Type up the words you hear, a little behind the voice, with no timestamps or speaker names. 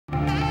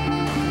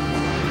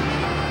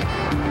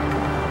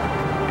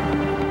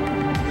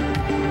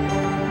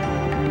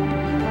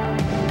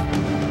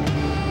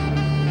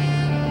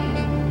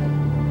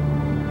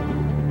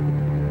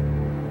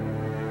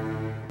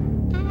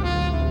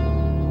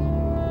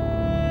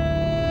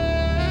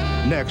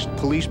Next,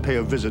 police pay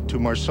a visit to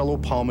Marcelo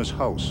Palma's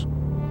house.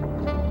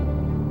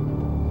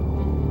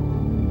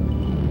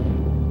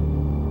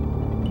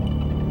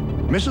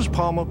 Mrs.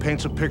 Palma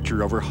paints a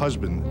picture of her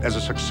husband as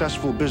a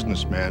successful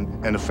businessman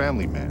and a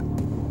family man.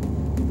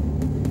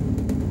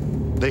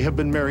 They have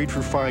been married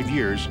for 5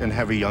 years and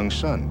have a young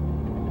son.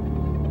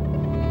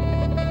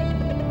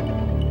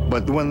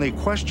 But when they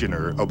question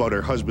her about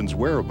her husband's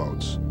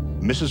whereabouts,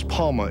 Mrs.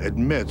 Palma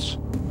admits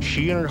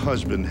she and her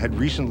husband had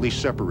recently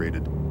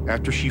separated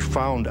after she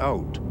found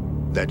out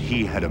that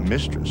he had a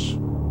mistress.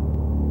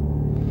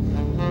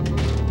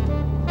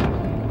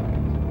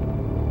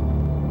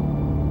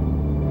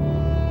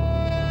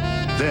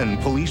 Then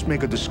police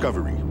make a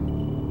discovery.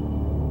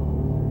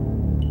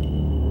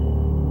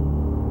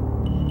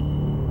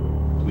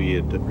 We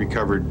had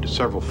recovered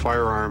several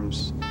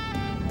firearms,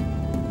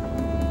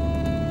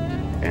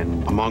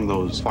 and among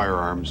those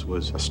firearms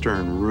was a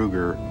Stern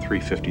Ruger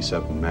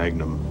 .357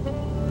 Magnum.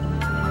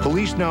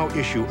 Police now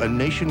issue a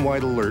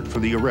nationwide alert for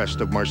the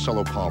arrest of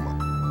Marcelo Palma.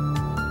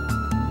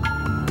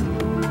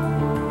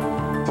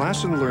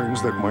 Klassen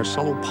learns that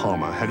Marcelo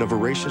Palma had a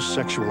voracious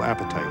sexual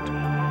appetite.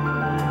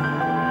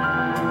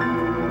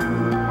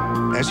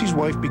 As his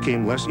wife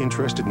became less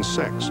interested in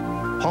sex,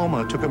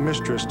 Palma took a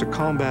mistress to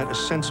combat a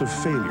sense of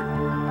failure.